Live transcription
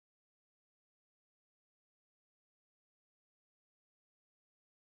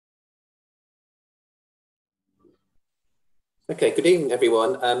Okay, good evening,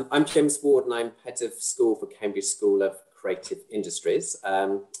 everyone. I'm James Ward and I'm Head of School for Cambridge School of Creative Industries.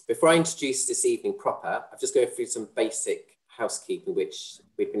 Before I introduce this evening proper, I've just go through some basic housekeeping, which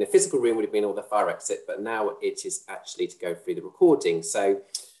we've been in a physical room, would have been all the fire exit, but now it is actually to go through the recording. So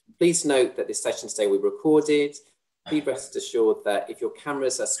please note that this session today will be recorded. Please rest assured that if your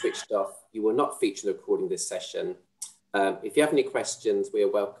cameras are switched off, you will not feature in the recording of this session. If you have any questions, we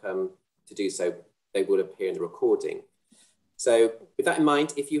are welcome to do so. They will appear in the recording. So with that in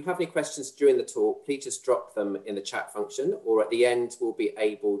mind, if you have any questions during the talk, please just drop them in the chat function, or at the end, we'll be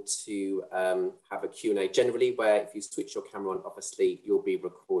able to have a Q&A generally, where if you switch your camera on, obviously, you'll be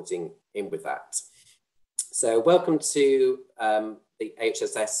recording in with that. So welcome to the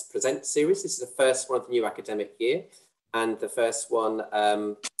AHSS Presents series. This is the first one of the new academic year, and the first one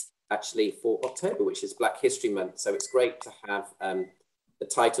actually for October, which is Black History Month. So it's great to have the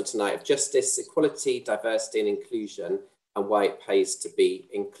title tonight of Justice, Equality, Diversity and Inclusion, and why it pays to be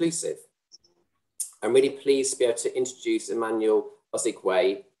inclusive. I'm really pleased to be able to introduce Emmanuel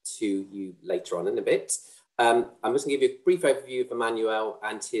Osigwe to you later on in a bit. I'm just gonna give you a brief overview of Emmanuel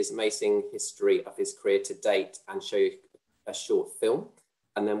and his amazing history of his career to date and show you a short film,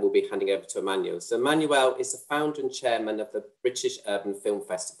 and then we'll be handing over to Emmanuel. So Emmanuel is the founder and chairman of the British Urban Film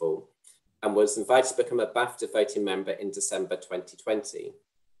Festival and was invited to become a BAFTA voting member in December 2020.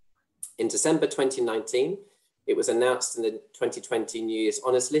 In December 2019, it was announced in the 2020 New Year's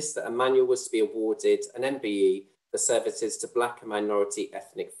Honours List that Emmanuel was to be awarded an MBE for services to Black and minority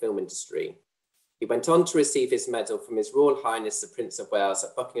ethnic film industry. He went on to receive his medal from His Royal Highness the Prince of Wales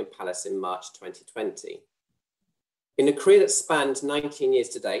at Buckingham Palace in March 2020. In a career that spanned 19 years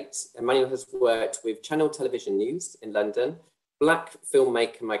to date, Emmanuel has worked with Channel Television News in London, Black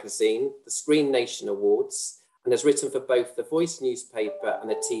Filmmaker Magazine, the Screennation Awards, and has written for both The Voice newspaper and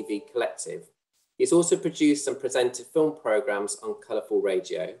the TV Collective. He's also produced and presented film programmes on Colourful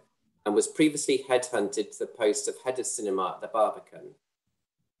Radio and was previously headhunted to the post of Head of Cinema at the Barbican.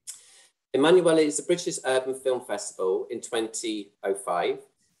 Emmanuel is the British Urban Film Festival in 2005.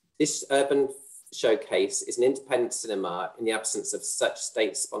 This urban showcase is an independent cinema in the absence of such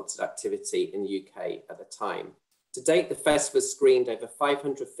state-sponsored activity in the UK at the time. To date, the festival has screened over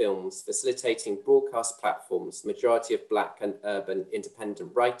 500 films, facilitating broadcast platforms, majority of Black and urban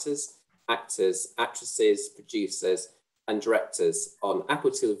independent writers, actors, actresses, producers, and directors on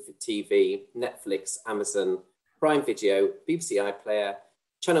Apple TV, Netflix, Amazon, Prime Video, BBC iPlayer,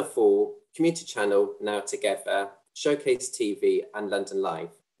 Channel 4, Community Channel, Now Together, Showcase TV, and London Live.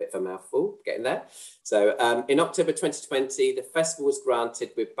 Bit of a mouthful, getting there. So in October 2020, the festival was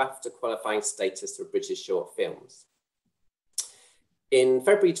granted with BAFTA qualifying status for British short films. In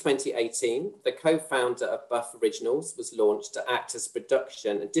February 2018, the co-founder of Buff Originals was launched to act as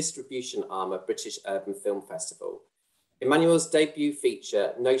production and distribution arm of British Urban Film Festival. Emmanuel's debut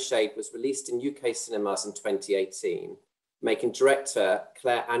feature, No Shade, was released in UK cinemas in 2018, making director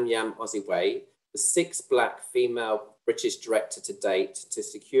Emmanuel Anyiam-Osigwe the 6th Black female British director to date to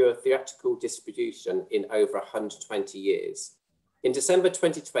secure theatrical distribution in over 120 years. In December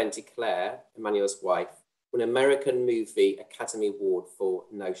 2020, Claire, Emmanuel's wife, won an American Movie Academy Award for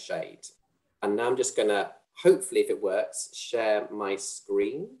No Shade. And now I'm just gonna, hopefully if it works, share my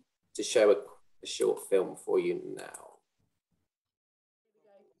screen to show a short film for you now.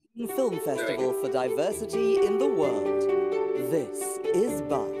 Film Festival for Diversity in the World. This is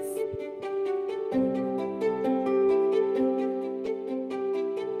BAF.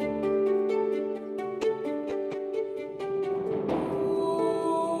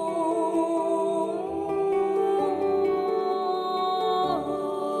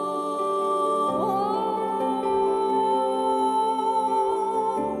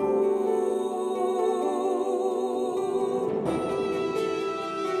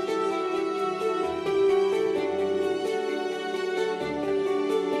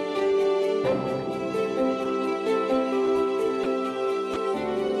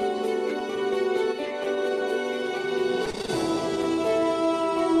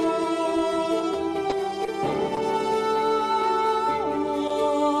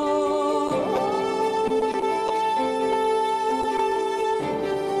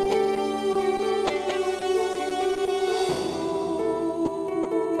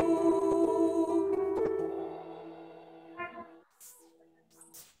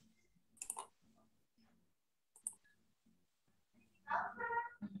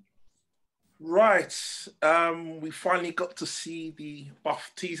 Right, we finally got to see the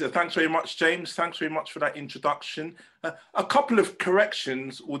Buff teaser. Thanks very much, James. Thanks very much for that introduction. A couple of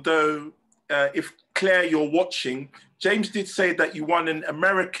corrections, although if Claire, you're watching, James did say that you won an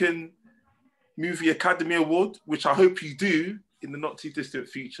American Movie Academy Award, which I hope you do in the not too distant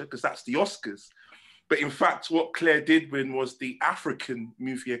future, because that's the Oscars. But in fact, what Claire did win was the African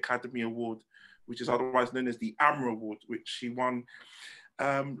Movie Academy Award, which is otherwise known as the AMRA Award, which she won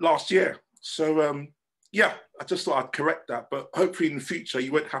last year. So yeah, I just thought I'd correct that, but hopefully in the future,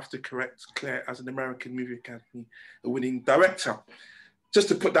 you won't have to correct Claire as an American Movie Academy winning director. Just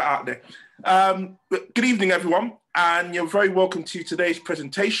to put that out there. But good evening, everyone, and you're very welcome to today's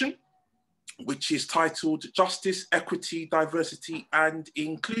presentation, which is titled Justice, Equity, Diversity and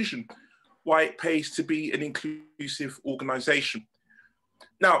Inclusion, Why It Pays to Be an Inclusive Organisation.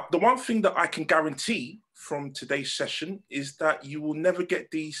 Now, the one thing that I can guarantee from today's session is that you will never get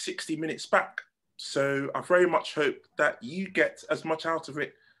the 60 minutes back. So I very much hope that you get as much out of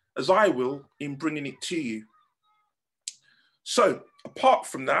it as I will in bringing it to you. So apart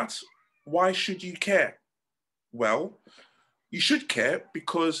from that, why should you care? Well, you should care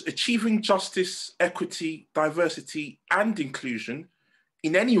because achieving justice, equity, diversity, and inclusion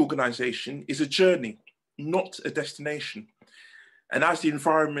in any organisation is a journey, not a destination. And as the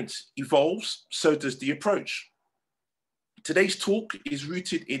environment evolves, so does the approach. Today's talk is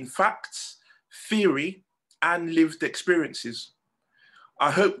rooted in facts, theory, and lived experiences.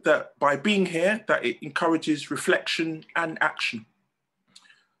 I hope that by being here, that it encourages reflection and action.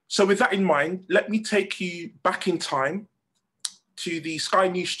 So with that in mind, let me take you back in time to the Sky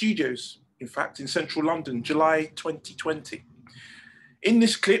News studios, in fact, in central London, July 2020. In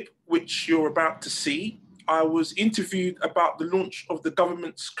this clip, which you're about to see, I was interviewed about the launch of the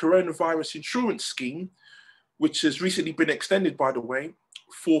government's coronavirus insurance scheme, which has recently been extended, by the way,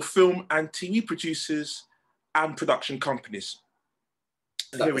 for film and TV producers and production companies.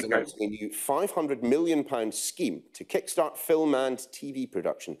 That was announcing a new £500 million scheme to kickstart film and TV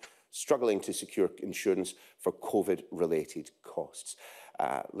production, struggling to secure insurance for COVID-related costs.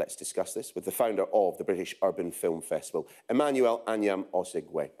 Let's discuss this with the founder of the British Urban Film Festival, Emmanuel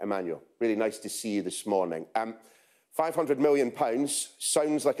Anyiam-Osigwe. Emmanuel, really nice to see you this morning. £500 million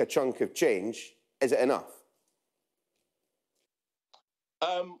sounds like a chunk of change. Is it enough?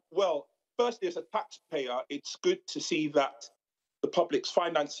 Well, firstly, as a taxpayer, it's good to see that the public's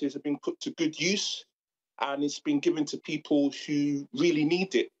finances have been put to good use and it's been given to people who really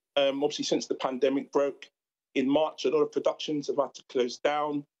need it. Obviously, since the pandemic broke in March, a lot of productions have had to close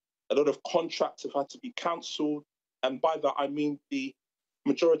down, a lot of contracts have had to be cancelled. And by that, I mean the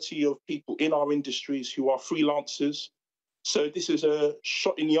majority of people in our industries who are freelancers. So this is a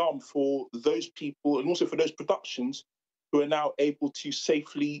shot in the arm for those people and also for those productions who are now able to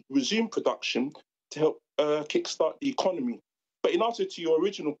safely resume production to help kickstart the economy. But in answer to your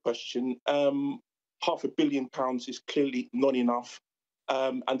original question, £500 million is clearly not enough.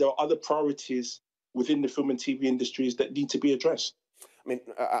 And there are other priorities within the film and TV industries that need to be addressed. I mean,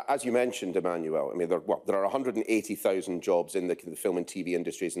 as you mentioned, Emmanuel, I mean, there are 180,000 jobs in the film and TV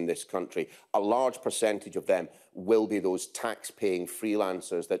industries in this country. A large percentage of them will be those tax-paying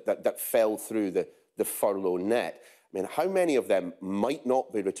freelancers that fell through the furlough net. I mean, how many of them might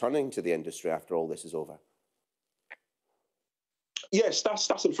not be returning to the industry after all this is over? Yes,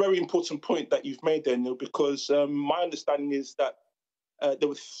 that's a very important point that you've made there, Neil, because my understanding is that there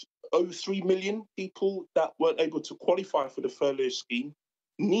were over 3 million people that weren't able to qualify for the furlough scheme.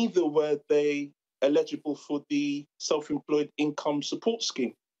 Neither were they eligible for the self-employed income support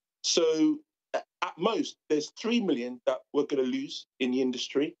scheme. So at most, there's 3 million that we're going to lose in the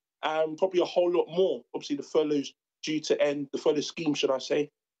industry, and probably a whole lot more. Obviously, the furlough's due to end, the furlough scheme, should I say,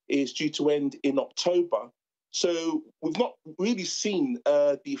 is due to end in October. So we've not really seen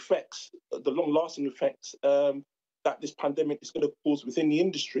the effects, the long-lasting effects that this pandemic is going to cause within the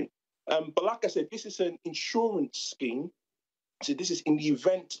industry. But like I said, this is an insurance scheme. So this is in the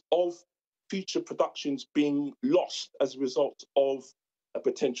event of future productions being lost as a result of a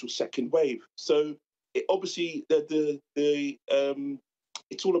potential second wave. So obviously, it's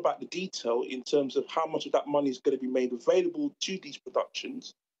all about the detail in terms of how much of that money is going to be made available to these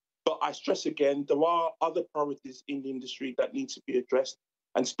productions. But I stress again, there are other priorities in the industry that need to be addressed.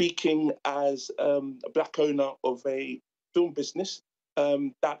 And speaking as a Black owner of a film business,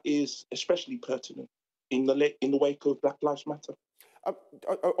 that is especially pertinent in the wake of Black Lives Matter.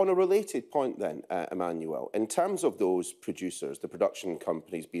 On a related point then, Emmanuel, in terms of those producers, the production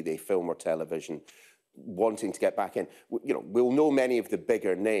companies, be they film or television, wanting to get back in, you know, we'll know many of the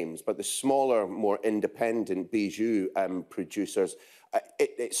bigger names, but the smaller, more independent bijou producers,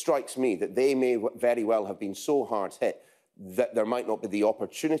 it strikes me that they may very well have been so hard hit that there might not be the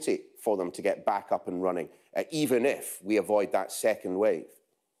opportunity for them to get back up and running, even if we avoid that second wave.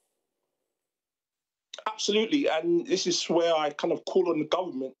 Absolutely. And this is where I kind of call on the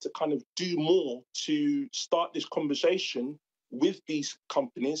government to kind of do more to start this conversation with these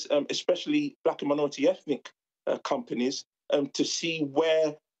companies, especially Black and minority ethnic companies, to see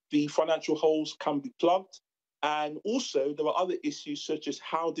where the financial holes can be plugged. And also there are other issues such as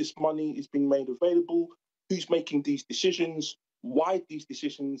how this money is being made available, who's making these decisions, why these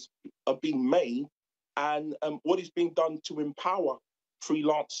decisions are being made, and what is being done to empower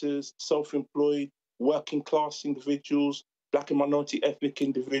freelancers, self-employed, working class individuals, Black and minority ethnic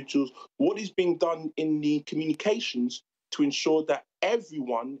individuals. What is being done in the communications to ensure that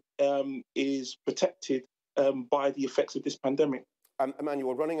everyone is protected by the effects of this pandemic? Emmanuel,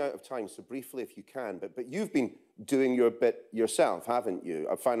 we're running out of time, so briefly if you can, but you've been doing your bit yourself, haven't you?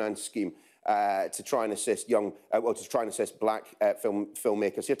 A finance scheme to try and assist to try and assist Black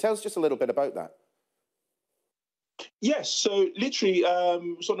filmmakers. Here, tell us just a little bit about that. Yes, so literally,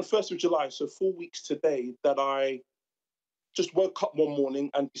 it was on the 1st of July, so 4 weeks today, that I just woke up one morning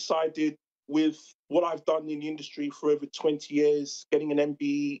and decided, with what I've done in the industry for over 20 years, getting an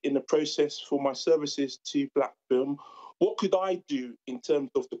MBE in the process for my services to Black film, what could I do in terms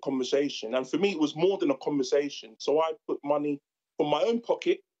of the conversation? And for me, it was more than a conversation. So I put money from my own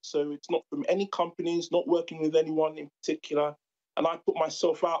pocket, so it's not from any companies, not working with anyone in particular. And I put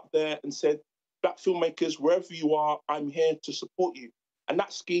myself out there and said, Black filmmakers, wherever you are, I'm here to support you. And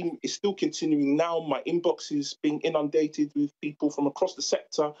that scheme is still continuing now. My inbox is being inundated with people from across the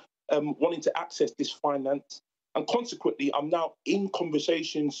sector wanting to access this finance. And consequently, I'm now in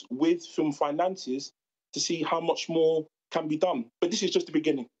conversations with film financiers to see how much more can be done. But this is just the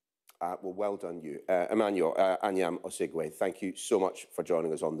beginning. Well done you. Emmanuel Anyiam-Osigwe, thank you so much for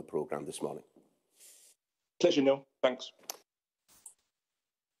joining us on the programme this morning. Pleasure, Neil. Thanks.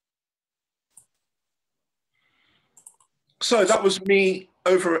 So that was me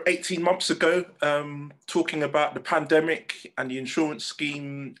over 18 months ago, talking about the pandemic and the insurance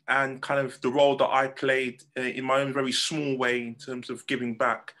scheme and kind of the role that I played in my own very small way in terms of giving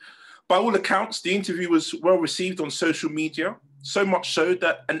back. By all accounts, the interview was well received on social media, so much so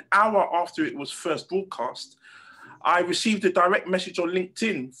that an hour after it was first broadcast, I received a direct message on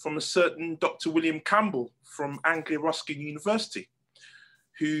LinkedIn from a certain Dr. William Campbell from Anglia Ruskin University,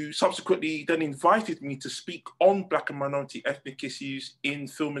 who subsequently then invited me to speak on Black and minority ethnic issues in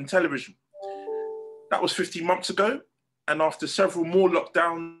film and television. That was 15 months ago, and after several more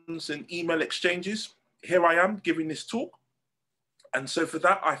lockdowns and email exchanges, here I am giving this talk. And so for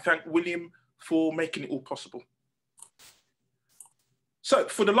that, I thank William for making it all possible. So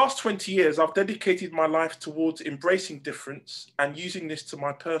for the last 20 years, I've dedicated my life towards embracing difference and using this to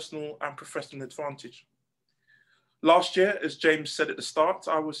my personal and professional advantage. Last year, as James said at the start,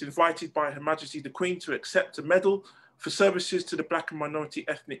 I was invited by Her Majesty the Queen to accept a medal for services to the Black and minority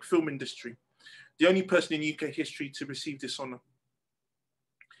ethnic film industry, the only person in UK history to receive this honour.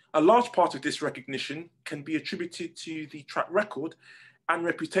 A large part of this recognition can be attributed to the track record and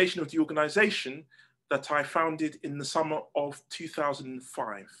reputation of the organisation that I founded in the summer of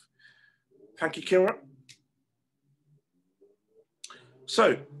 2005. Thank you, Kira.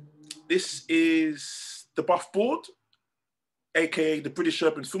 So this is the BAF board, aka the British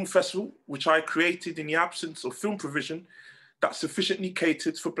Urban Film Festival, which I created in the absence of film provision that sufficiently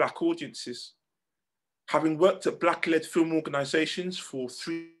catered for Black audiences. Having worked at Black-led film organisations for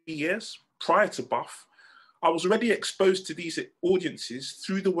 3 years prior to BAF, I was already exposed to these audiences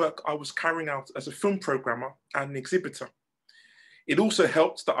through the work I was carrying out as a film programmer and an exhibitor. It also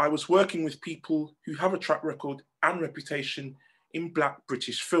helped that I was working with people who have a track record and reputation in Black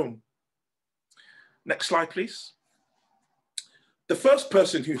British film. Next slide, please. The first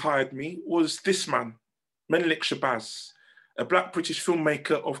person who hired me was this man, Menelik Shabazz, a Black British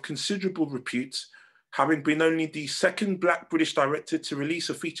filmmaker of considerable repute, having been only the second Black British director to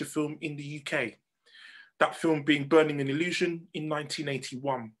release a feature film in the UK, that film being Burning an Illusion in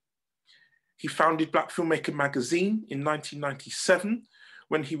 1981. He founded Black Filmmaker Magazine in 1997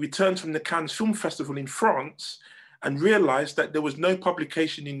 when he returned from the Cannes Film Festival in France and realised that there was no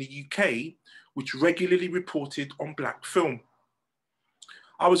publication in the UK which regularly reported on Black film.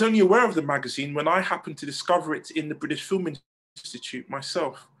 I was only aware of the magazine when I happened to discover it in the British Film Institute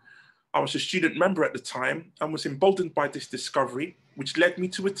myself. I was a student member at the time and was emboldened by this discovery, which led me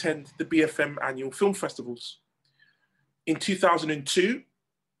to attend the BFM annual film festivals. In 2002,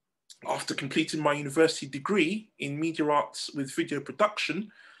 after completing my university degree in media arts with video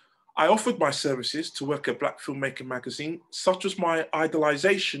production, I offered my services to work at Black Filmmaker Magazine, such as my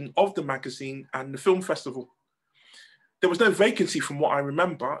idolisation of the magazine and the film festival. There was no vacancy from what I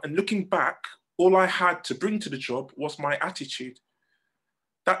remember, and looking back, all I had to bring to the job was my attitude.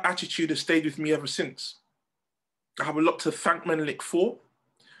 That attitude has stayed with me ever since. I have a lot to thank Menelik for.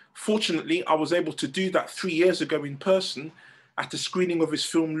 Fortunately, I was able to do that 3 years ago in person at a screening of his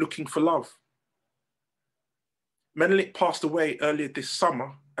film, Looking for Love. Menelik passed away earlier this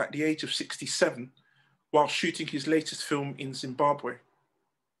summer at the age of 67 while shooting his latest film in Zimbabwe.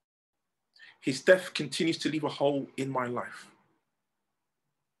 His death continues to leave a hole in my life.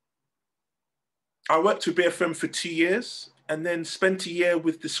 I worked with BFM for 2 years and then spent a year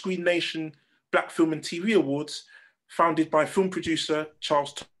with the Screennation Black Film and TV Awards, founded by film producer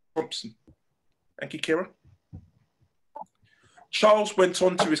Charles Thompson. Thank you, Kira. Charles went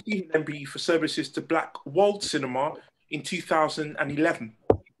on to receive an MBE for services to Black World Cinema in 2011.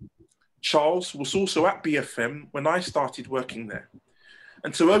 Charles was also at BFM when I started working there.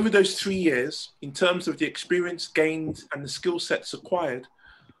 And so over those 3 years, in terms of the experience gained and the skill sets acquired,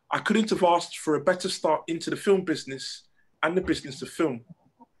 I couldn't have asked for a better start into the film business and the business of film.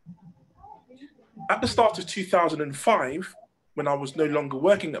 At the start of 2005, when I was no longer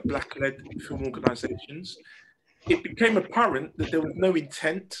working at Black-led film organisations, it became apparent that there was no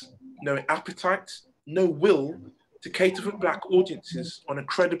intent, no appetite, no will to cater for Black audiences on a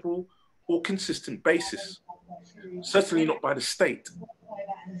credible or consistent basis, certainly not by the state.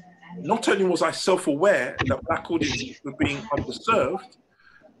 Not only was I self-aware that Black audiences were being underserved,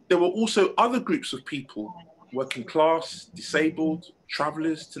 there were also other groups of people, working class, disabled,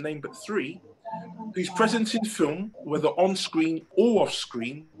 travellers, to name but three, whose presence in film, whether on screen or off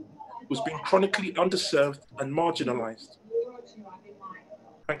screen, was being chronically underserved and marginalised.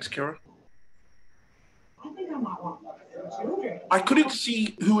 Thanks, Kira. I couldn't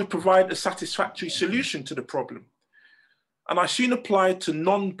see who would provide a satisfactory solution to the problem. And I soon applied to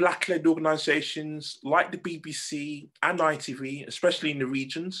non-Black-led organisations like the BBC and ITV, especially in the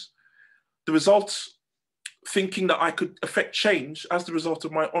regions. The results, thinking that I could affect change as the result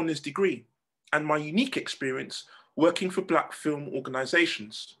of my honours degree and my unique experience working for Black film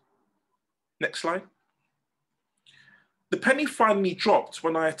organisations. Next slide. The penny finally dropped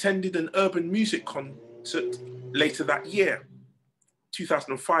when I attended an urban music concert later that year,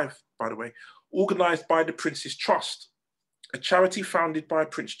 2005, by the way, organised by the Prince's Trust, a charity founded by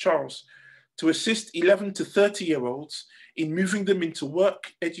Prince Charles to assist 11 to 30-year-olds in moving them into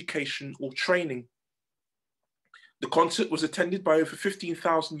work, education, or training. The concert was attended by over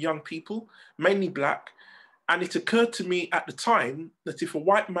 15,000 young people, mainly Black, and it occurred to me at the time that if a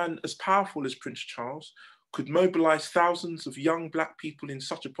white man as powerful as Prince Charles could mobilise thousands of young Black people in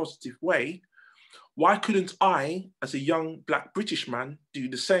such a positive way, why couldn't I, as a young Black British man, do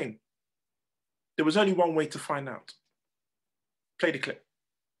the same? There was only one way to find out. Play the clip.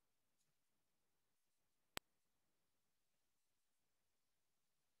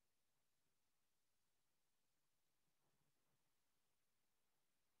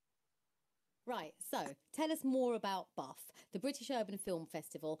 Right, so tell us more about BUF, the British Urban Film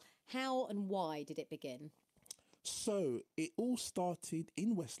Festival. How and why did it begin? So it all started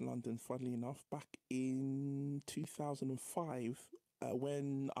in West London, funnily enough, back in 2005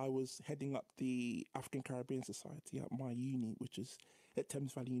 when I was heading up the African Caribbean Society at my uni, which is at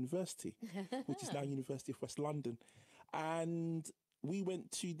Thames Valley University, which is now University of West London. And we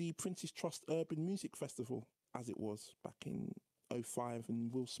went to the Prince's Trust Urban Music Festival, as it was back in 2005,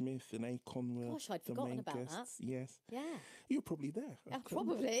 and Will Smith and Akon were the main guests. That. Yes. Yeah. You were probably there.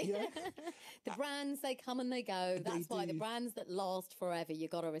 Probably. Yeah. The brands, they come and they go. That's why the brands that last forever, you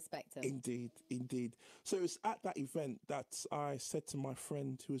got to respect them. Indeed, indeed. So it's at that event that I said to my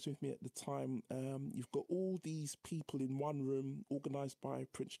friend who was with me at the time, you've got all these people in one room organised by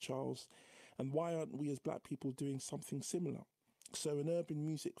Prince Charles, and why aren't we as Black people doing something similar? So an urban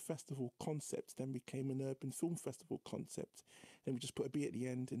music festival concept then became an urban film festival concept. Then we just put a B at the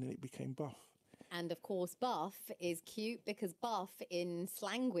end and then it became BUF. And of course, BUF is cute because BUF in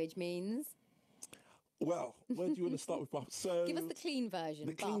slanguage means... Well, where do you want to start with BUF? So give us the clean version.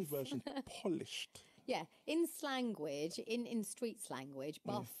 The clean version, polished. Yeah, in slanguage, in street language,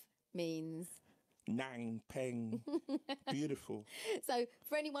 BUF means... Nang, peng, beautiful. So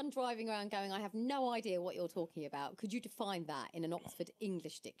for anyone driving around going, I have no idea what you're talking about, could you define that in an Oxford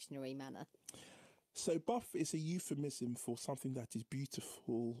English Dictionary manner? So BUF is a euphemism for something that is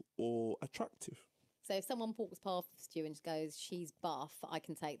beautiful or attractive. So if someone walks past you and goes, she's buff, I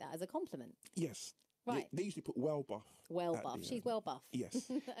can take that as a compliment? Yes. Right. They usually put well buff. Well buff. She's well buff.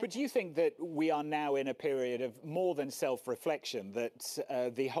 Yes. But do you think that we are now in a period of more than self-reflection,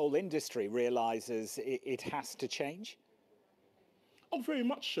 that the whole industry realises it has to change? Oh, very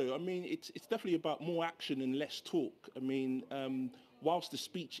much so. I mean, it's definitely about more action and less talk. I mean, whilst the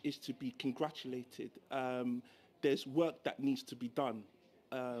speech is to be congratulated, there's work that needs to be done.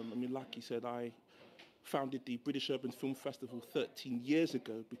 I mean, like you said, I founded the British Urban Film Festival 13 years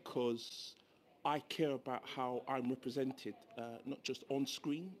ago because I care about how I'm represented, not just on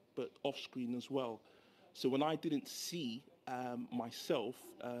screen, but off screen as well. So when I didn't see myself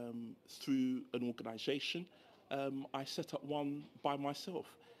through an organization, I set up one by myself.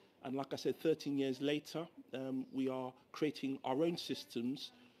 And like I said, 13 years later, we are creating our own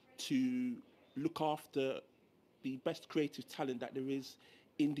systems to look after the best creative talent that there is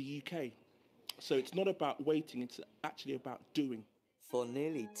in the UK. So it's not about waiting, it's actually about doing. For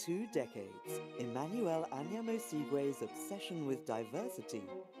nearly 2 decades, Emmanuel Anyiam-Osigwe's obsession with diversity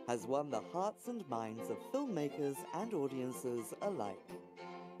has won the hearts and minds of filmmakers and audiences alike.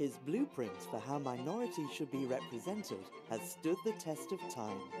 His blueprint for how minorities should be represented has stood the test of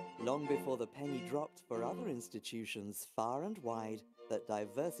time, long before the penny dropped for other institutions far and wide that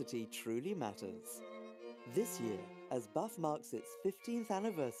diversity truly matters. This year, as BAF marks its 15th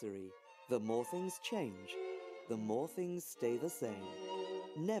anniversary, the more things change, the more things stay the same.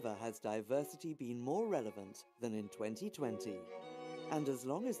 Never has diversity been more relevant than in 2020. And as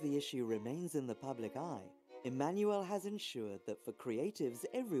long as the issue remains in the public eye, Emmanuel has ensured that for creatives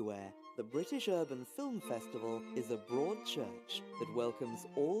everywhere, the British Urban Film Festival is a broad church that welcomes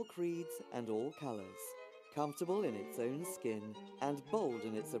all creeds and all colours, comfortable in its own skin and bold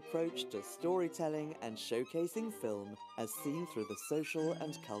in its approach to storytelling and showcasing film as seen through the social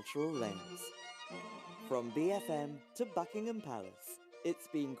and cultural lens. From BFM to Buckingham Palace, it's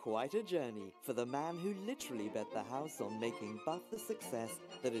been quite a journey for the man who literally bet the house on making BAF the success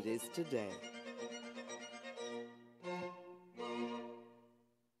that it is today.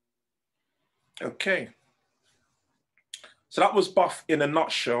 Okay. So that was BAF in a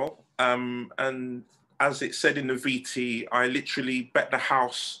nutshell. And as it said in the VT, I literally bet the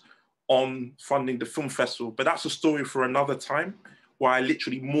house on funding the film festival. But that's a story for another time, where I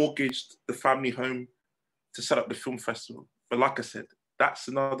literally mortgaged the family home to set up the film festival. But like I said, that's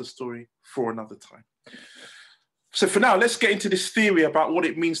another story for another time. So for now, let's get into this theory about what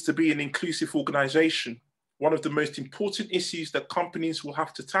it means to be an inclusive organization, one of the most important issues that companies will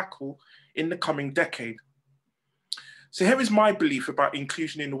have to tackle in the coming decade. So here is my belief about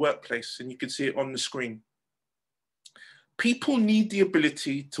inclusion in the workplace, and you can see it on the screen. People need the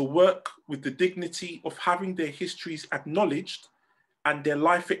ability to work with the dignity of having their histories acknowledged and their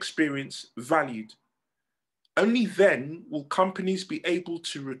life experience valued. Only then will companies be able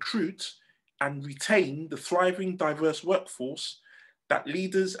to recruit and retain the thriving, diverse workforce that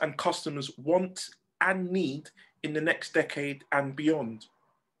leaders and customers want and need in the next decade and beyond.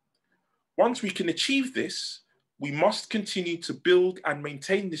 Once we can achieve this, we must continue to build and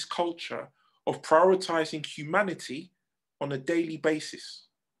maintain this culture of prioritizing humanity on a daily basis.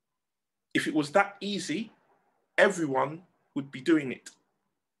 If it was that easy, everyone would be doing it.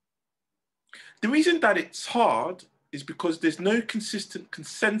 The reason that it's hard is because there's no consistent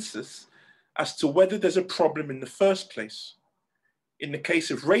consensus as to whether there's a problem in the first place. In the case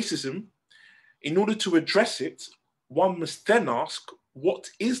of racism, in order to address it, one must then ask,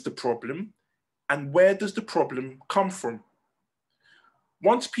 what is the problem and where does the problem come from?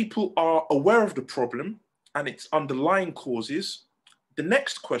 Once people are aware of the problem and its underlying causes, the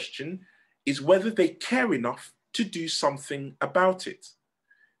next question is whether they care enough to do something about it.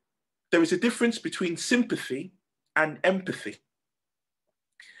 There is a difference between sympathy and empathy.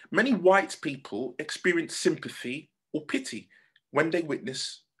 Many white people experience sympathy or pity when they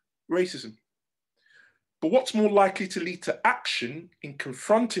witness racism. But what's more likely to lead to action in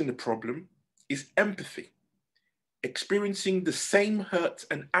confronting the problem is empathy, experiencing the same hurt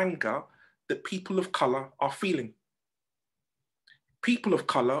and anger that people of colour are feeling. People of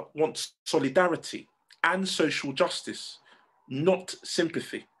colour want solidarity and social justice, not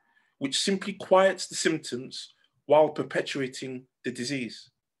sympathy, which simply quiets the symptoms while perpetuating the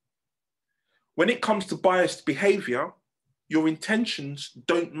disease. When it comes to biased behaviour, your intentions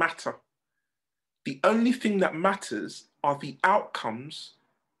don't matter. The only thing that matters are the outcomes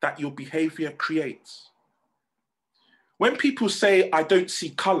that your behaviour creates. When people say, I don't see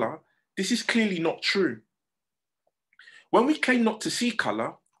colour, this is clearly not true. When we claim not to see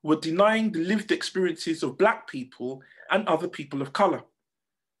colour, we're denying the lived experiences of Black people and other people of colour.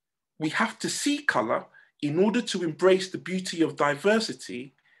 We have to see colour in order to embrace the beauty of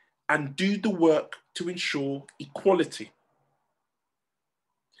diversity and do the work to ensure equality.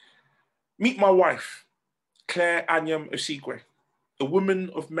 Meet my wife, Claire Anyiam-Osigwe, a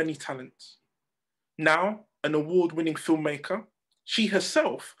woman of many talents. Now an award-winning filmmaker, she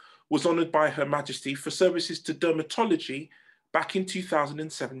herself was honoured by Her Majesty for services to dermatology back in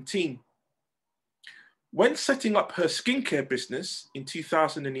 2017. When setting up her skincare business in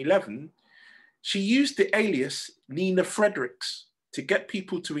 2011, She used the alias Nina Fredericks to get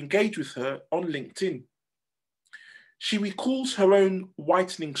people to engage with her on LinkedIn. She recalls her own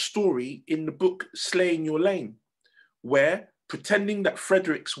whitening story in the book Slay in Your Lane, where, pretending that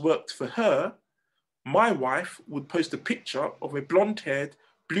Fredericks worked for her, my wife would post a picture of a blonde-haired,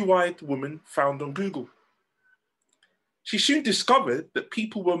 blue-eyed woman found on Google. She soon discovered that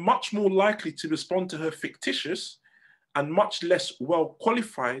people were much more likely to respond to her fictitious and much less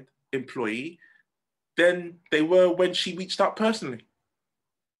well-qualified employee than they were when she reached out personally.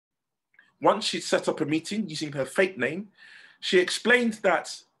 Once she'd set up a meeting using her fake name, she explained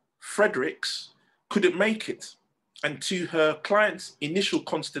that Fredericks couldn't make it, and to her client's initial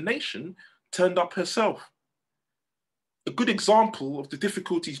consternation, turned up herself. A good example of the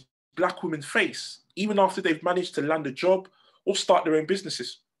difficulties Black women face, even after they've managed to land a job or start their own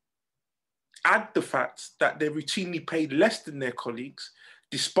businesses. Add the fact that they're routinely paid less than their colleagues,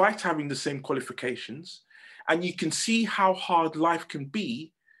 despite having the same qualifications, and you can see how hard life can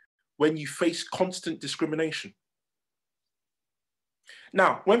be when you face constant discrimination.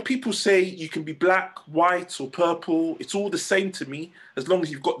 Now, when people say you can be black, white, or purple, it's all the same to me as long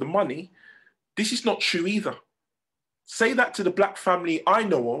as you've got the money, this is not true either. Say that to the black family I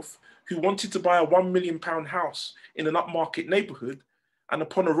know of who wanted to buy a £1 million house in an upmarket neighborhood, and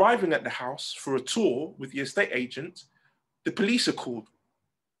upon arriving at the house for a tour with the estate agent, the police are called.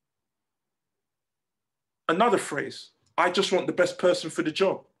 Another phrase, I just want the best person for the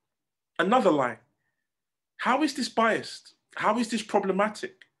job. Another lie. How is this biased? How is this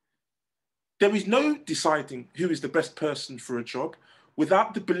problematic? There is no deciding who is the best person for a job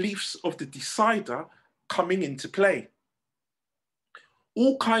without the beliefs of the decider coming into play.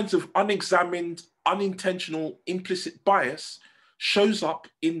 All kinds of unexamined, unintentional, implicit bias shows up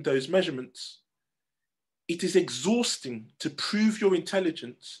in those measurements. It is exhausting to prove your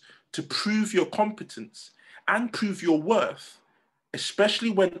intelligence, to prove your competence, and prove your worth, especially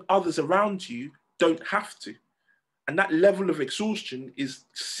when others around you don't have to. And that level of exhaustion is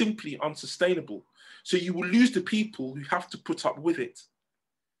simply unsustainable. So you will lose the people who have to put up with it.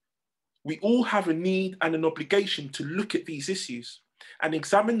 We all have a need and an obligation to look at these issues and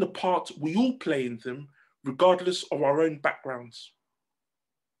examine the part we all play in them, regardless of our own backgrounds.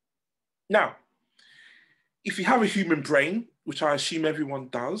 Now, if you have a human brain, which I assume everyone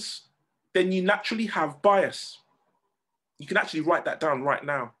does, then you naturally have bias. You can actually write that down right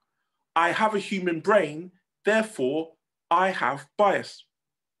now. I have a human brain, therefore I have bias.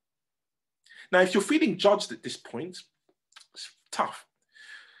 Now, if you're feeling judged at this point, it's tough.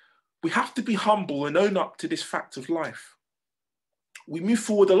 We have to be humble and own up to this fact of life. We move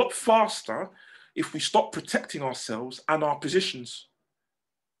forward a lot faster if we stop protecting ourselves and our positions.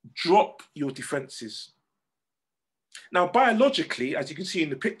 Drop your defenses. Now, biologically, as you can see in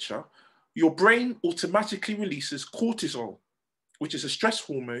the picture, your brain automatically releases cortisol, which is a stress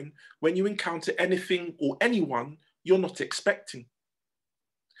hormone when you encounter anything or anyone you're not expecting.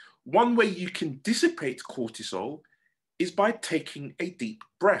 One way you can dissipate cortisol is by taking a deep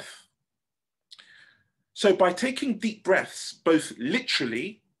breath. So by taking deep breaths, both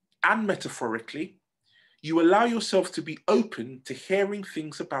literally and metaphorically, you allow yourself to be open to hearing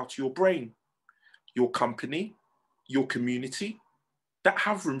things about your brain, your company, your community, that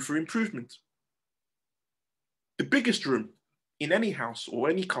have room for improvement. The biggest room in any house or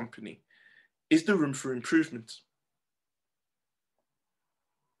any company is the room for improvement.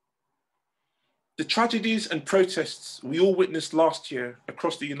 The tragedies and protests we all witnessed last year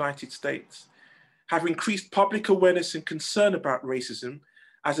across the United States have increased public awareness and concern about racism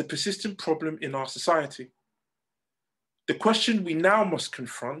as a persistent problem in our society. The question we now must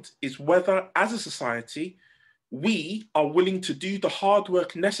confront is whether, as a society, we are willing to do the hard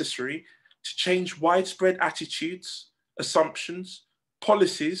work necessary to change widespread attitudes, assumptions,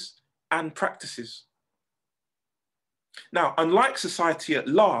 policies, and practices. Now, unlike society at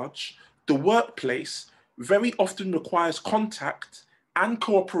large, the workplace very often requires contact and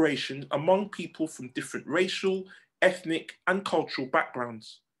cooperation among people from different racial, ethnic, and cultural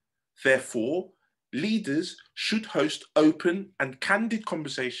backgrounds. Therefore, leaders should host open and candid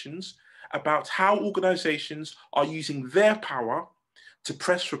conversations about how organizations are using their power to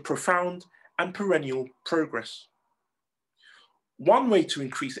press for profound and perennial progress. One way to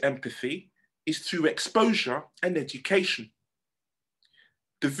increase empathy is through exposure and education.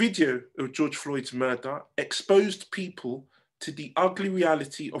 The video of George Floyd's murder exposed people to the ugly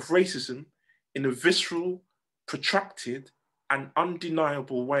reality of racism in a visceral, protracted, and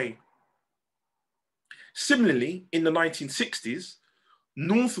undeniable way. Similarly, in the 1960s,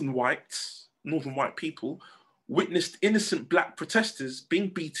 Northern white people witnessed innocent black protesters being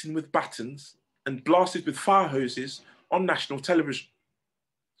beaten with batons and blasted with fire hoses on national television.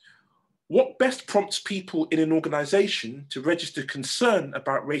 What best prompts people in an organisation to register concern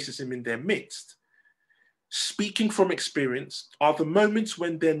about racism in their midst? Speaking from experience, are the moments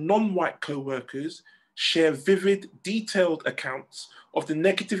when their non-white co-workers share vivid, detailed accounts of the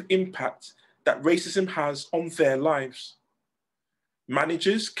negative impact that racism has on their lives.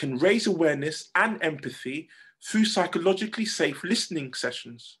 Managers can raise awareness and empathy through psychologically safe listening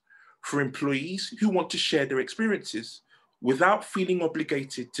sessions for employees who want to share their experiences without feeling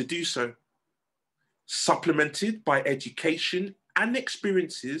obligated to do so, supplemented by education and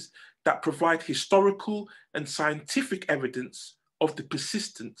experiences that provide historical and scientific evidence of the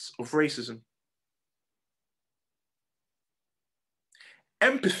persistence of racism.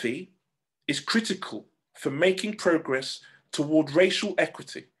 Empathy is critical for making progress toward racial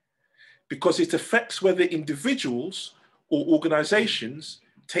equity because it affects whether individuals or organizations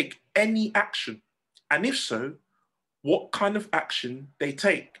take any action, and if so, what kind of action they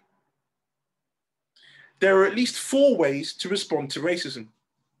take. There are at least 4 ways to respond to racism.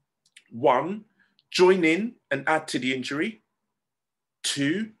 1, join in and add to the injury.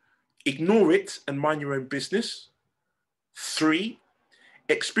 2, ignore it and mind your own business. 3,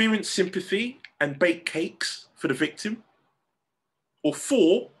 experience sympathy and bake cakes for the victim. Or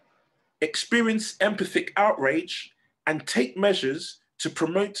 4, experience empathic outrage and take measures to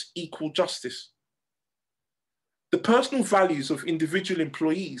promote equal justice. The personal values of individual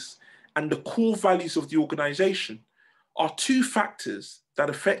employees and the core values of the organization are 2 factors that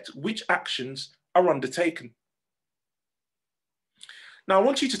affect which actions are undertaken. Now, I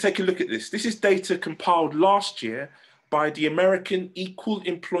want you to take a look at this. This is data compiled last year by the American Equal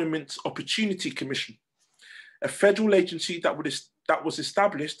Employment Opportunity Commission, a federal agency that was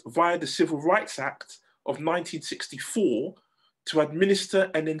established via the Civil Rights Act of 1964 to administer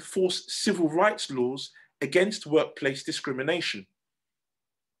and enforce civil rights laws against workplace discrimination.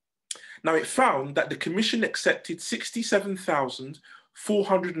 Now, it found that the Commission accepted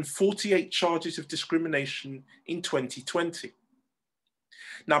 67,448 charges of discrimination in 2020.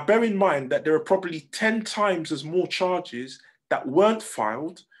 Now, bear in mind that there are probably 10 times as more charges that weren't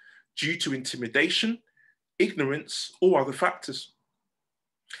filed due to intimidation, ignorance, or other factors.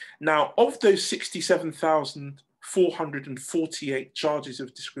 Now, of those 67,448 charges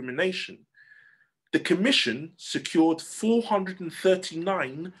of discrimination, the Commission secured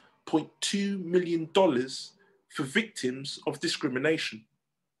 $439.2 million for victims of discrimination.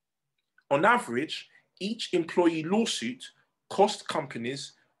 On average, each employee lawsuit cost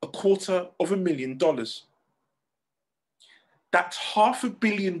companies $250,000. That's $500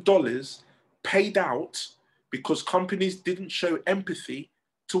 million paid out because companies didn't show empathy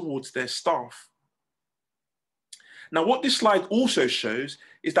towards their staff. Now, what this slide also shows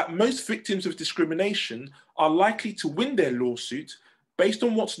is that most victims of discrimination are likely to win their lawsuit based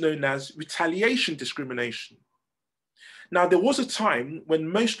on what's known as retaliation discrimination. Now, there was a time when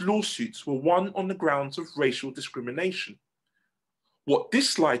most lawsuits were won on the grounds of racial discrimination. What this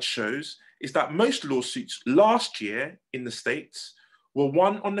slide shows is that most lawsuits last year in the States were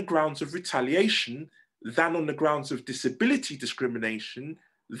won on the grounds of retaliation than on the grounds of disability discrimination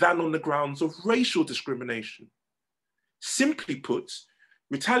than on the grounds of racial discrimination. Simply put,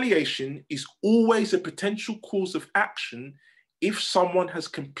 retaliation is always a potential cause of action if someone has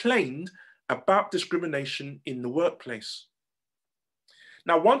complained about discrimination in the workplace.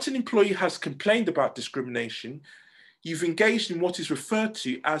 Now, once an employee has complained about discrimination, you've engaged in what is referred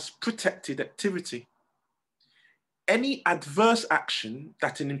to as protected activity. Any adverse action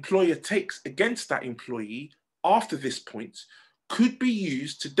that an employer takes against that employee after this point could be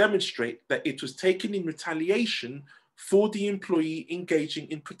used to demonstrate that it was taken in retaliation for the employee engaging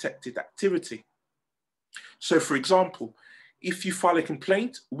in protected activity. So, for example, if you file a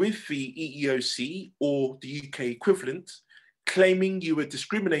complaint with the EEOC or the UK equivalent, claiming you were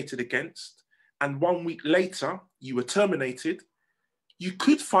discriminated against, and 1 week later you were terminated, you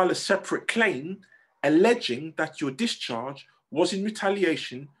could file a separate claim alleging that your discharge was in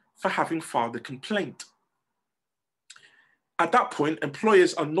retaliation for having filed a complaint. At that point,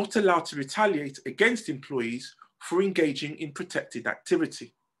 employers are not allowed to retaliate against employees for engaging in protected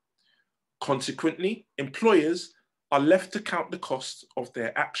activity. Consequently, employers are left to count the costs of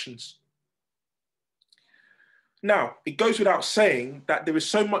their actions. Now, it goes without saying that there is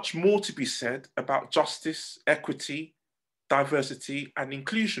so much more to be said about justice, equity, diversity, and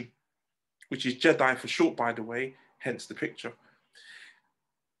inclusion, which is JEDI for short, by the way, hence the picture,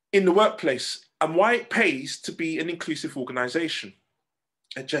 in the workplace, and why it pays to be an inclusive organization.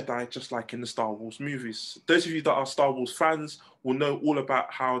 a Jedi, just like in the Star Wars movies. Those of you that are Star Wars fans will know all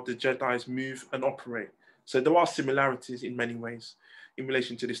about how the Jedis move and operate. So there are similarities in many ways in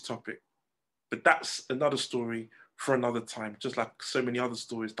relation to this topic. But that's another story for another time, just like so many other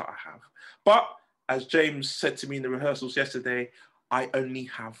stories that I have. But as James said to me in the rehearsals yesterday, I only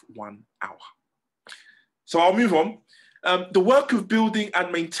have 1 hour. So I'll move on. The work of building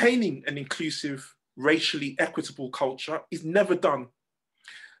and maintaining an inclusive, racially equitable culture is never done.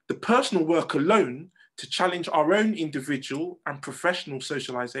 The personal work alone to challenge our own individual and professional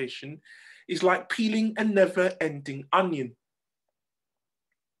socialization is like peeling a never-ending onion,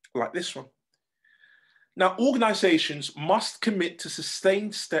 like this one. Now, organizations must commit to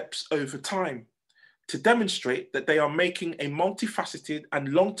sustained steps over time to demonstrate that they are making a multifaceted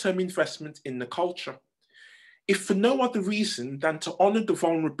and long-term investment in the culture, if for no other reason than to honor the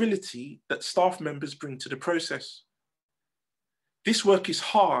vulnerability that staff members bring to the process. This work is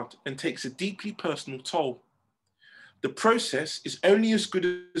hard and takes a deeply personal toll. The process is only as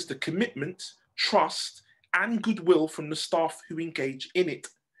good as the commitment, trust, and goodwill from the staff who engage in it,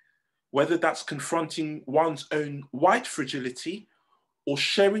 whether that's confronting one's own white fragility or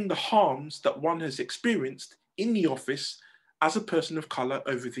sharing the harms that one has experienced in the office as a person of color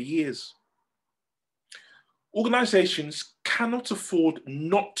over the years. Organizations cannot afford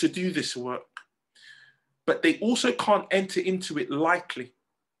not to do this work, but they also can't enter into it lightly,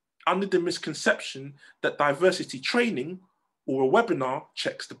 under the misconception that diversity training or a webinar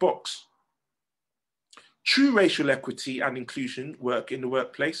checks the box. True racial equity and inclusion work in the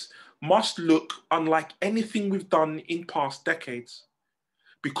workplace must look unlike anything we've done in past decades,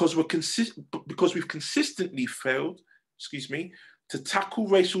 because we've consistently failed, to tackle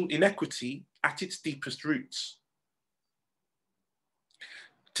racial inequity at its deepest roots.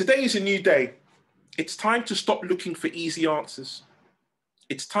 Today is a new day. It's time to stop looking for easy answers.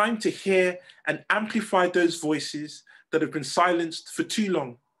 It's time to hear and amplify those voices that have been silenced for too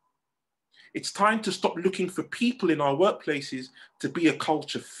long. It's time to stop looking for people in our workplaces to be a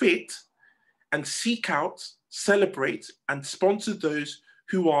culture fit and seek out, celebrate, and sponsor those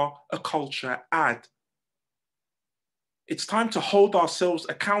who are a culture add. It's time to hold ourselves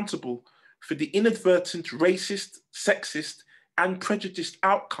accountable for the inadvertent racist, sexist, and prejudiced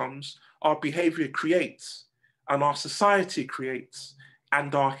outcomes our behavior creates, and our society creates,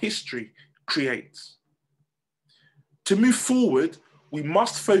 and our history creates. To move forward, we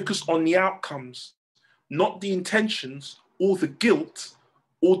must focus on the outcomes, not the intentions or the guilt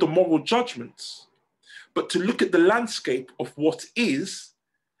or the moral judgments, but to look at the landscape of what is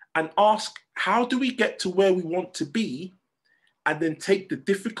and ask, how do we get to where we want to be, and then take the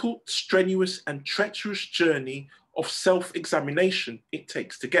difficult, strenuous, and treacherous journey of self-examination it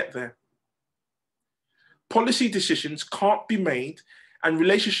takes to get there. Policy decisions can't be made, and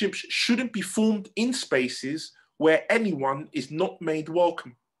relationships shouldn't be formed in spaces where anyone is not made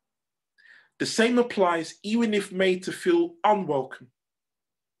welcome. The same applies even if made to feel unwelcome.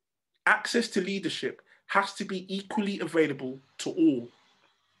 Access to leadership has to be equally available to all.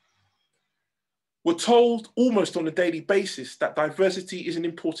 We're told almost on a daily basis that diversity is an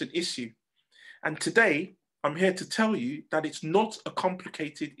important issue. And today, I'm here to tell you that it's not a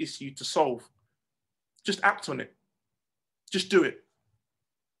complicated issue to solve. Just act on it. Just do it.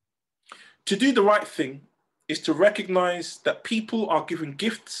 To do the right thing is to recognize that people are given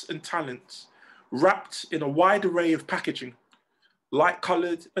gifts and talents wrapped in a wide array of packaging,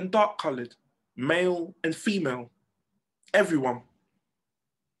 light-colored and dark-colored, male and female, everyone.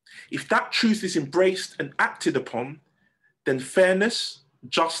 If that truth is embraced and acted upon, then fairness,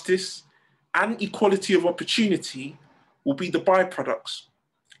 justice, and equality of opportunity will be the byproducts.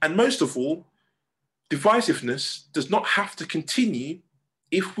 And most of all, divisiveness does not have to continue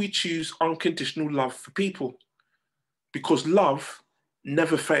if we choose unconditional love for people, because love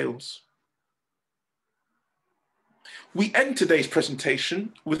never fails. We end today's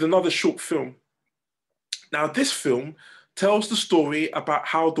presentation with another short film. Now, this film tells the story about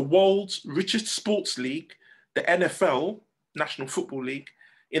how the world's richest sports league, the NFL, National Football League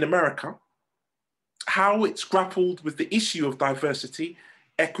in America, how it's grappled with the issue of diversity,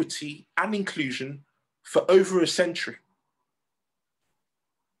 equity, and inclusion for over a century.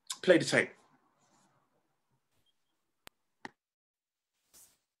 Play the tape.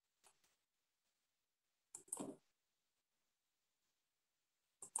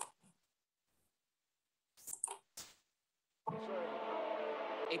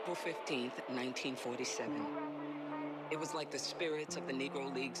 April 15th, 1947. It was like the spirits of the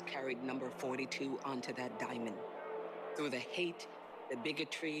Negro Leagues carried number 42 onto that diamond. Through the hate, the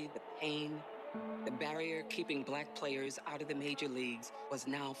bigotry, the pain, The barrier keeping black players out of the major leagues was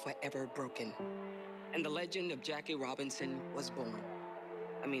now forever broken. And the legend of Jackie Robinson was born.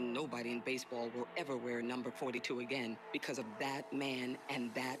 I mean, nobody in baseball will ever wear number 42 again because of that man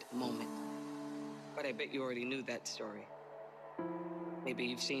and that moment. But I bet you already knew that story. Maybe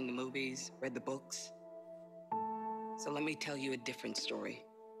you've seen the movies, read the books. So let me tell you a different story,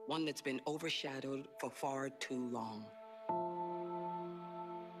 one that's been overshadowed for far too long.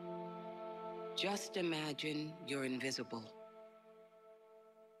 Just imagine you're invisible.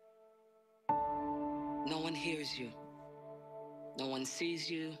 No one hears you. No one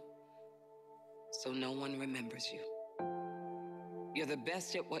sees you, so no one remembers you. You're the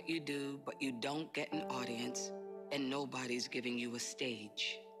best at what you do, but you don't get an audience, and nobody's giving you a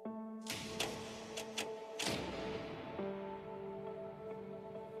stage.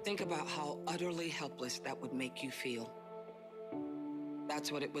 Think about how utterly helpless that would make you feel.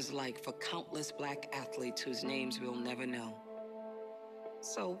 That's what it was like for countless black athletes whose names we'll never know.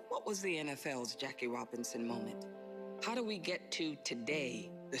 So what was the NFL's Jackie Robinson moment? How do we get to today,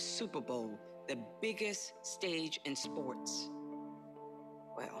 the Super Bowl, the biggest stage in sports?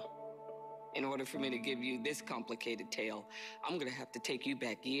 Well, in order for me to give you this complicated tale, I'm gonna have to take you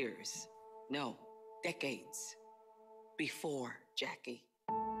back years. No, decades before Jackie.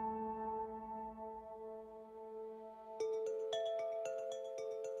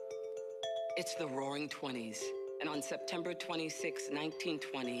 It's the Roaring 20s, and on September 26,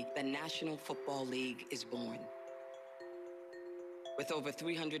 1920, the National Football League is born. With over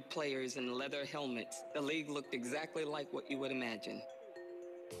 300 players in leather helmets, the league looked exactly like what you would imagine.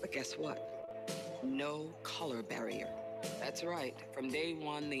 But guess what? No color barrier. That's right, from day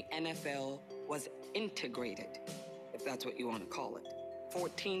one, the NFL was integrated, if that's what you want to call it.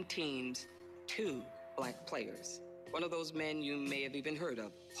 14 teams, 2 black players. One of those men you may have even heard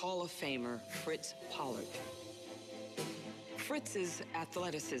of, Hall of Famer Fritz Pollard. Fritz's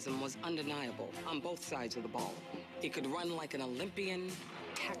athleticism was undeniable on both sides of the ball. He could run like an Olympian,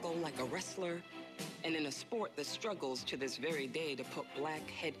 tackle like a wrestler, and in a sport that struggles to this very day to put black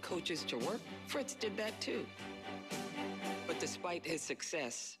head coaches to work, Fritz did that too. But despite his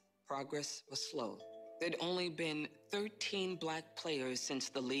success, progress was slow. There'd only been 13 black players since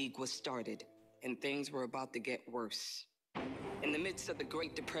the league was started, and things were about to get worse. In the midst of the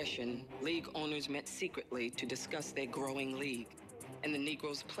Great Depression, league owners met secretly to discuss their growing league and the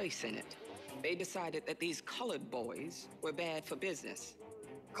Negroes' place in it. They decided that these colored boys were bad for business.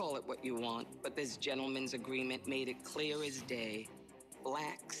 Call it what you want, but this gentleman's agreement made it clear as day.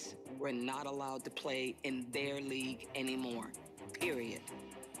 Blacks were not allowed to play in their league anymore, period.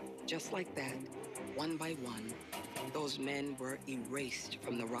 Just like that, one by one, those men were erased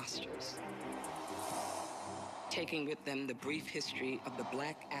from the rosters, taking with them the brief history of the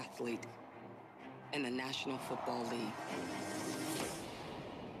black athlete and the National Football League.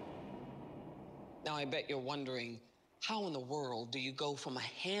 Now, I bet you're wondering, how in the world do you go from a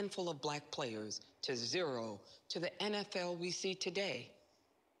handful of black players to 0 to the NFL we see today?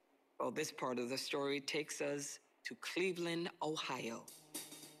 Well, this part of the story takes us to Cleveland, Ohio.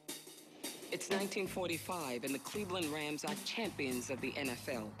 It's 1945, and the Cleveland Rams are champions of the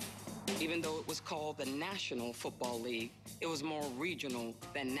NFL. Even though it was called the National Football League, it was more regional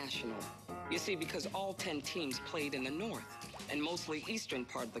than national. You see, because all 10 teams played in the north and mostly eastern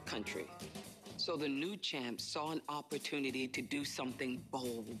part of the country. So the new champs saw an opportunity to do something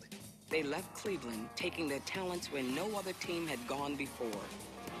bold. They left Cleveland, taking their talents where no other team had gone before,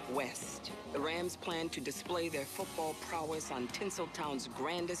 west. The Rams planned to display their football prowess on Tinseltown's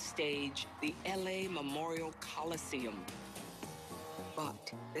grandest stage, the LA Memorial Coliseum.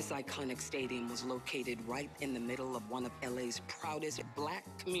 But this iconic stadium was located right in the middle of one of LA's proudest black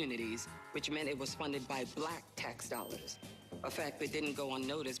communities, which meant it was funded by black tax dollars. A fact that didn't go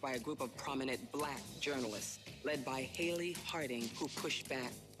unnoticed by a group of prominent black journalists, led by Haley Harding, who pushed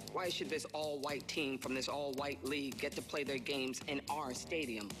back. Why should this all-white team from this all-white league get to play their games in our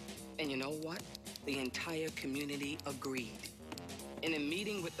stadium? And you know what? The entire community agreed. In a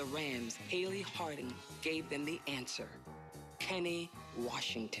meeting with the Rams, Haley Harding gave them the answer. Kenny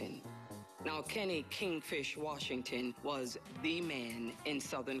Washington. Now, Kenny Kingfish Washington was the man in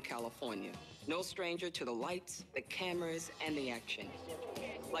Southern California. No stranger to the lights, the cameras, and the action.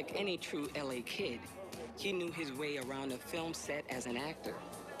 Like any true LA kid, he knew his way around a film set as an actor,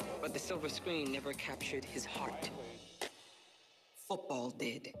 but the silver screen never captured his heart. Football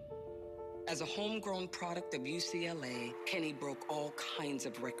did. As a homegrown product of UCLA, Kenny broke all kinds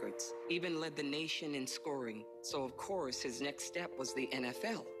of records, even led the nation in scoring. So of course, his next step was the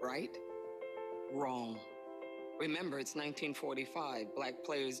NFL, right? Wrong. Remember, it's 1945. Black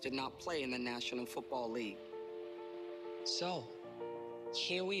players did not play in the National Football League. So,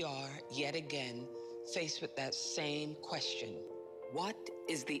 here we are yet again, faced with that same question. What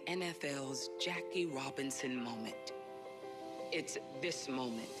is the NFL's Jackie Robinson moment? It's this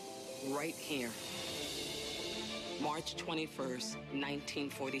moment, right here. March 21st,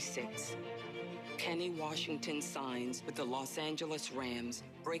 1946. Kenny Washington signs with the Los Angeles Rams,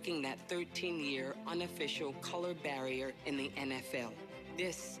 breaking that 13-year unofficial color barrier in the NFL.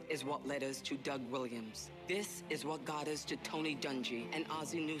 This is what led us to Doug Williams. This is what got us to Tony Dungy and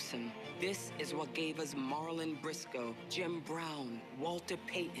Ozzie Newsome. This is what gave us Marlon Briscoe, Jim Brown, Walter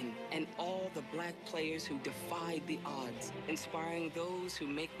Payton, and all the black players who defied the odds, inspiring those who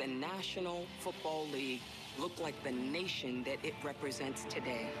make the National Football League look like the nation that it represents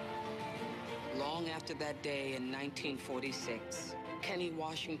today. Long after that day in 1946, Kenny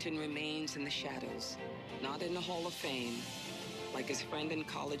Washington remains in the shadows, not in the Hall of Fame, like his friend and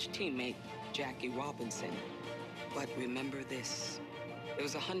college teammate, Jackie Robinson. But remember this, it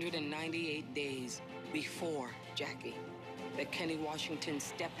was 198 days before Jackie that Kenny Washington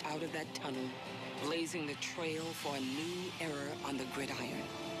stepped out of that tunnel, blazing the trail for a new era on the gridiron.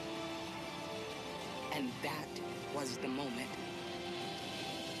 And that was the moment.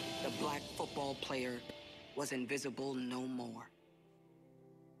 The black football player was invisible no more.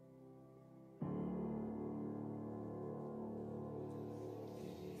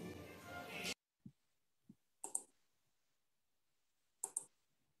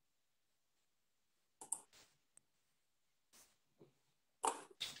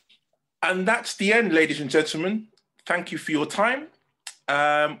 And that's the end, ladies and gentlemen. Thank you for your time.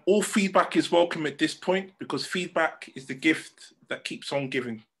 All feedback is welcome at this point because feedback is the gift that keeps on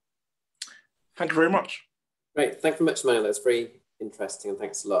giving. Thank you very much. Great, thank you very much, Emmanuel. That's very interesting and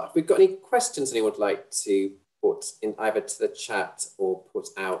thanks a lot. Have we got any questions anyone would like to put in either to the chat or put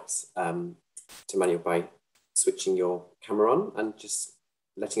out to Emmanuel by switching your camera on and just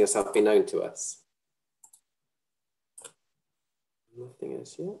letting yourself be known to us? Nothing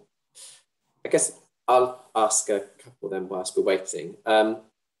else yet. I guess I'll ask a couple then whilst we're waiting.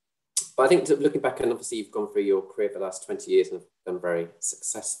 But I think looking back, and obviously you've gone through your career for the last 20 years and have been very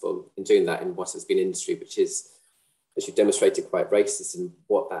successful in doing that in what has been industry, which is, as you've demonstrated, quite racist, and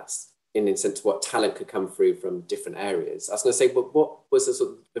what that's in a sense, what talent could come through from different areas. I was going to say, what was the,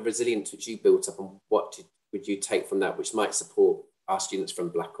 sort of the resilience which you built up, and what would you take from that, which might support our students from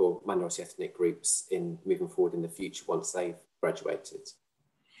Black or minority ethnic groups in moving forward in the future once they've graduated?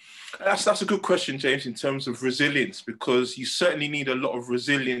 That's a good question, James, in terms of resilience, because you certainly need a lot of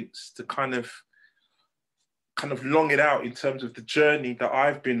resilience to kind of long it out in terms of the journey that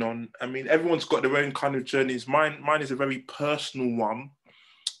I've been on. I mean, everyone's got their own kind of journeys. Mine is a very personal one,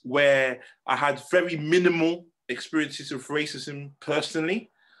 where I had very minimal experiences of racism personally.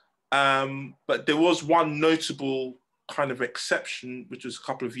 But there was one notable kind of exception, which was a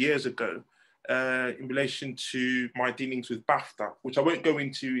couple of years ago, in relation to my dealings with BAFTA, which I won't go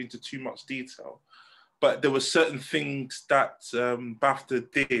into too much detail. But there were certain things that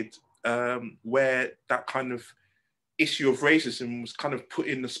BAFTA did where that kind of issue of racism was kind of put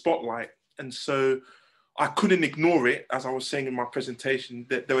in the spotlight. And so I couldn't ignore it, as I was saying in my presentation,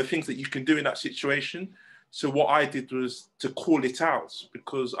 that there were things that you can do in that situation. So what I did was to call it out,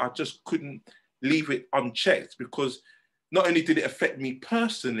 because I just couldn't leave it unchecked, because not only did it affect me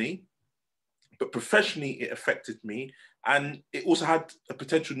personally, but professionally it affected me. And it also had a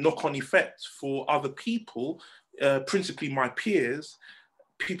potential knock-on effect for other people, principally my peers,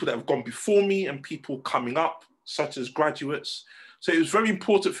 people that have gone before me and people coming up, such as graduates. So it was very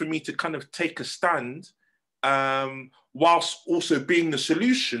important for me to kind of take a stand, whilst also being the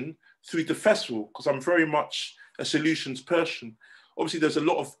solution through the festival, because I'm very much a solutions person. Obviously, there's a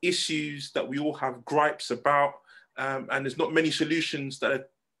lot of issues that we all have gripes about, and there's not many solutions that are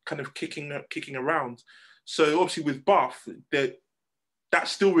kind of kicking around. So obviously with BAF, that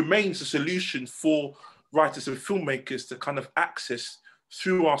still remains a solution for writers and filmmakers to kind of access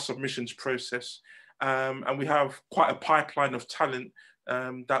through our submissions process. And we have quite a pipeline of talent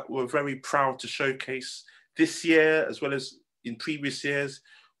that we're very proud to showcase this year, as well as in previous years.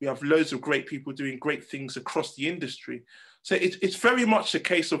 We have loads of great people doing great things across the industry. So it's very much a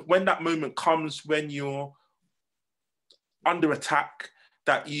case of when that moment comes, when you're under attack,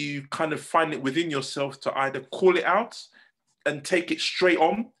 that you kind of find it within yourself to either call it out and take it straight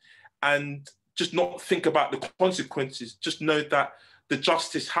on and just not think about the consequences. Just know that the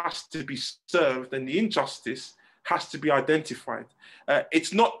justice has to be served and the injustice has to be identified.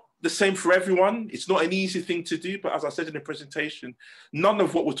 It's not the same for everyone. It's not an easy thing to do, but as I said in the presentation, none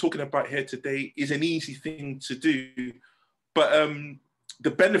of what we're talking about here today is an easy thing to do. But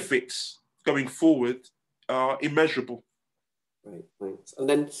the benefits going forward are immeasurable. Right, thanks. And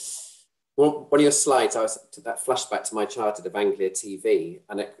then one of your slides, I was to that flashback to my childhood of Anglia TV,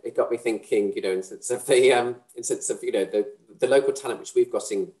 and it got me thinking, you know, in sense of the you know, the local talent which we've got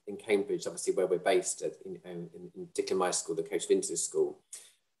in Cambridge, obviously where we're based, in particular my school, the Coach Vinters School.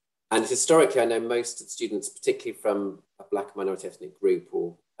 And historically, I know most students, particularly from a Black minority ethnic group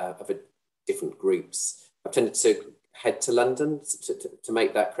or of different groups, have tended to head to London to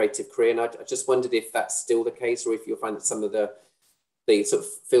make that creative career. And I just wondered if that's still the case, or if you'll find that some of the sort of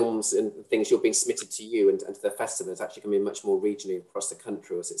films and things you're being submitted to you and to the festival is actually coming much more regionally across the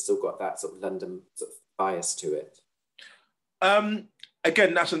country, or has it still got that sort of London sort of bias to it?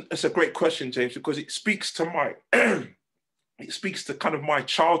 Again, that's a great question, James, because it speaks to my it speaks to kind of my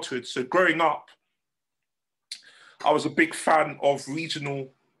childhood. So growing up, I was a big fan of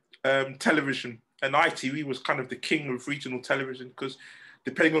regional television, and ITV was kind of the king of regional television, because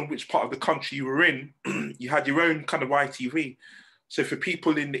depending on which part of the country you were in, you had your own kind of ITV. So for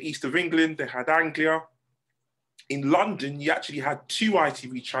people in the east of England, they had Anglia. In London, you actually had 2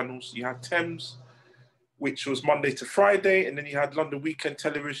 ITV channels. You had Thames, which was Monday to Friday, and then you had London Weekend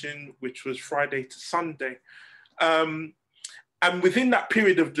Television, which was Friday to Sunday. And within that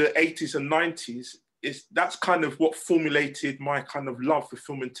period of the 80s and 90s, that's kind of what formulated my kind of love for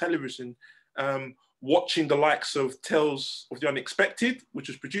film and television. Watching the likes of Tales of the Unexpected, which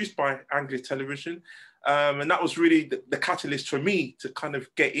was produced by Anglia Television. And that was really the catalyst for me to kind of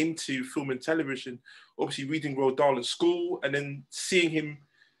get into film and television. Obviously reading Roald Dahl at school, and then seeing him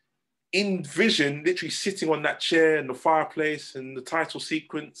in vision, literally sitting on that chair in the fireplace, and the title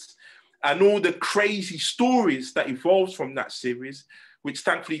sequence, and all the crazy stories that evolved from that series, which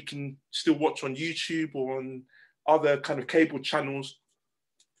thankfully you can still watch on YouTube or on other kind of cable channels,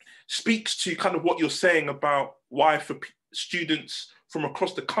 speaks to kind of what you're saying about why for students from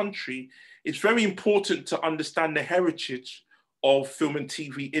across the country, it's very important to understand the heritage of film and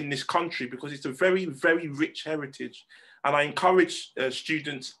TV in this country, because it's a very, very rich heritage. And I encourage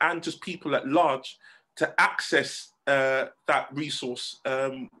students and just people at large to access that resource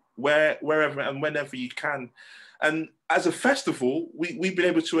wherever and whenever you can. And as a festival, we've been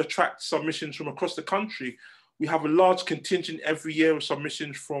able to attract submissions from across the country. We have a large contingent every year of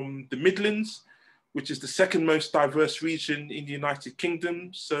submissions from the Midlands, which is the second most diverse region in the United Kingdom.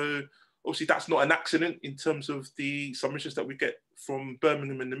 So obviously that's not an accident in terms of the submissions that we get from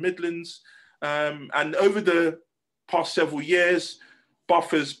Birmingham and the Midlands. And over the past several years,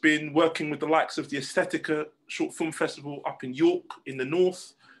 BAFTA has been working with the likes of the Aesthetica Short Film Festival up in York in the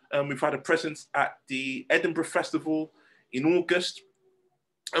north. We've had a presence at the Edinburgh Festival in August.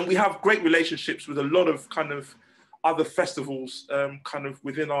 And we have great relationships with a lot of kind of other festivals kind of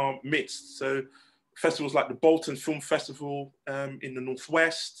within our midst. So festivals like the Bolton Film Festival in the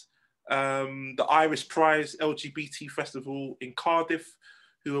Northwest, the Iris Prize LGBT Festival in Cardiff,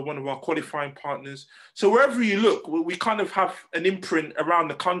 who are one of our qualifying partners. So wherever you look, we kind of have an imprint around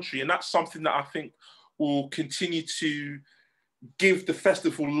the country, and that's something that I think will continue to give the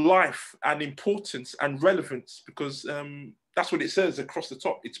festival life and importance and relevance, because that's what it says across the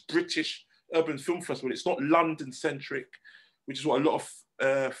top. It's British Urban Film Festival. It's not London-centric, which is what a lot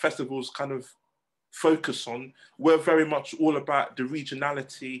of festivals kind of focus on. We're very much all about the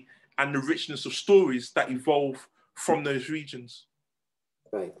regionality and the richness of stories that evolve from those regions.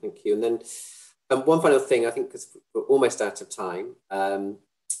 Great, thank you. And then one final thing, I think, because we're almost out of time, and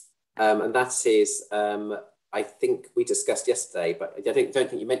that is, I think we discussed yesterday, but I don't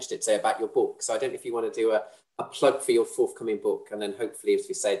think you mentioned it today, about your book. So I don't know if you want to do a plug for your forthcoming book, and then hopefully, as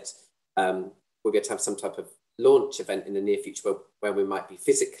you said, we'll get to have some type of launch event in the near future where we might be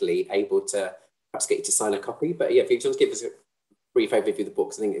physically able to perhaps get you to sign a copy. But yeah, if you just give us a brief overview of the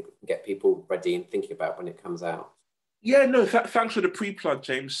books, I think it can get people ready and thinking about when it comes out. Yeah, no, thanks for the pre-plug,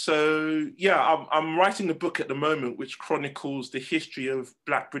 James. So yeah, I'm writing a book at the moment which chronicles the history of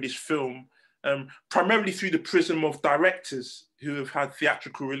Black British film, primarily through the prism of directors who have had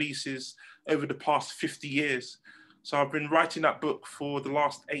theatrical releases over the past 50 years. So I've been writing that book for the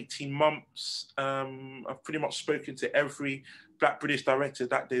last 18 months. I've pretty much spoken to every Black British director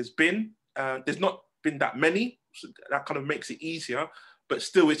that there's been. There's not been that many, so that kind of makes it easier, but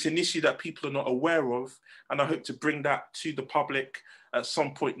still it's an issue that people are not aware of. And I hope to bring that to the public at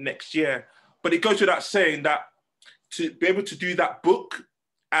some point next year. But it goes without saying that to be able to do that book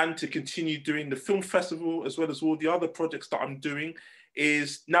and to continue doing the film festival, as well as all the other projects that I'm doing,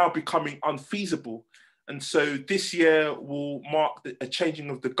 is now becoming unfeasible. And so this year will mark a changing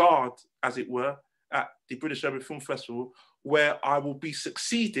of the guard, as it were, at the British Urban Film Festival, where I will be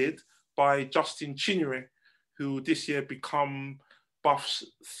succeeded by Justin Chinyere, who will this year become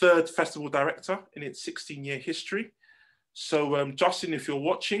BAFTA's 3rd festival director in its 16-year history. So Justin, if you're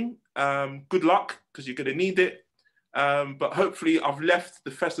watching, good luck, because you're going to need it. But hopefully I've left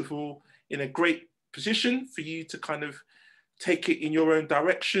the festival in a great position for you to kind of take it in your own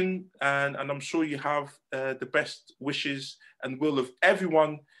direction. And I'm sure you have the best wishes and will of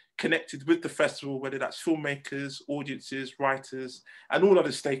everyone connected with the festival, whether that's filmmakers, audiences, writers, and all other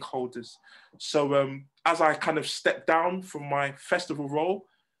stakeholders. So as I kind of step down from my festival role,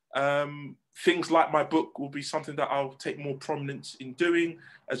 things like my book will be something that I'll take more prominence in doing,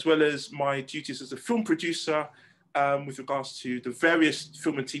 as well as my duties as a film producer with regards to the various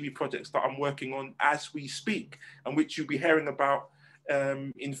film and TV projects that I'm working on as we speak, and which you'll be hearing about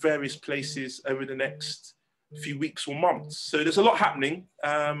in various places over the next few weeks or months. So there's a lot happening,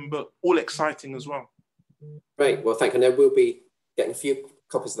 but all exciting as well. Great. Well, thank you. I know we'll be getting a few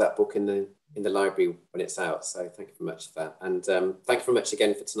copies of that book in the library when it's out. So thank you very much for that. And thank you very much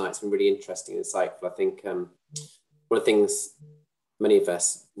again for tonight. It's been really interesting and insightful. I think one of the things many of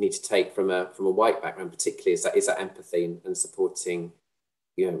us need to take from a white background, particularly, is that empathy and supporting,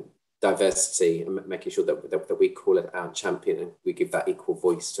 diversity, and making sure that we call it out and champion, and we give that equal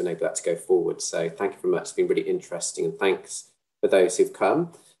voice to enable that to go forward. So thank you very much. It's been really interesting, and thanks for those who've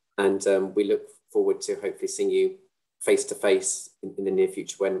come. And we look forward to hopefully seeing you face to face in the near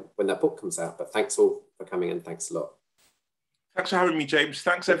future when that book comes out. But thanks all for coming, and thanks a lot. Thanks for having me, James.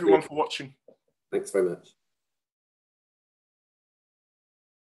 Thanks everyone for watching. Thanks very much.